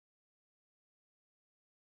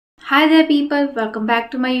Hi there people, welcome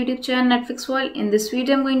back to my YouTube channel Netflix World. In this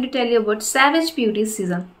video I'm going to tell you about Savage Beauty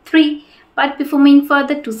Season 3. But before moving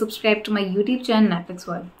further, to subscribe to my YouTube channel Netflix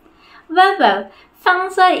World. Well,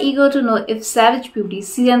 fans are eager to know if Savage Beauty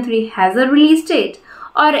Season 3 has a release date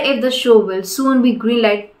or if the show will soon be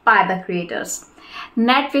greenlighted by the creators.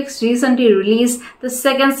 Netflix recently released the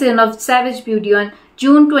second season of Savage Beauty on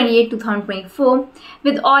June 28, 2024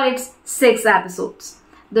 with all its 6 episodes.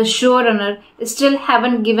 The showrunner still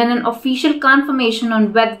haven't given an official confirmation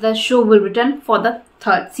on whether the show will return for the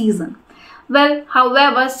third season. Well,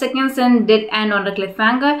 however, second season did end on a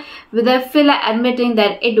cliffhanger, with the filler admitting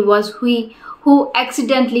that it was he who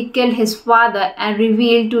accidentally killed his father and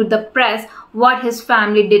revealed to the press what his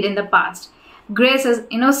family did in the past. Grace's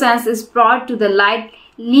innocence is brought to the light,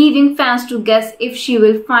 leaving fans to guess if she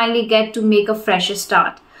will finally get to make a fresh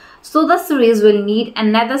start. So the series will need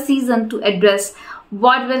another season to address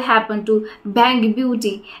what will happen to Bang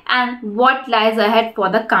Beauty and what lies ahead for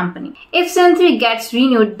the company. If season 3 gets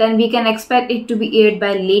renewed, then we can expect it to be aired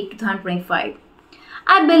by late 2025.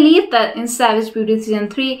 I believe that in Savage Beauty Season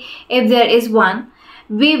 3, if there is one,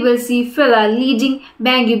 we will see Phila leading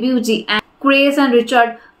Bang Beauty, and Grace and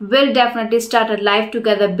Richard will definitely start a life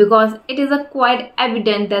together because it is quite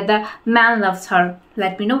evident that the man loves her.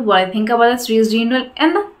 Let me know what I think about the series renewal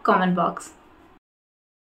in the comment box.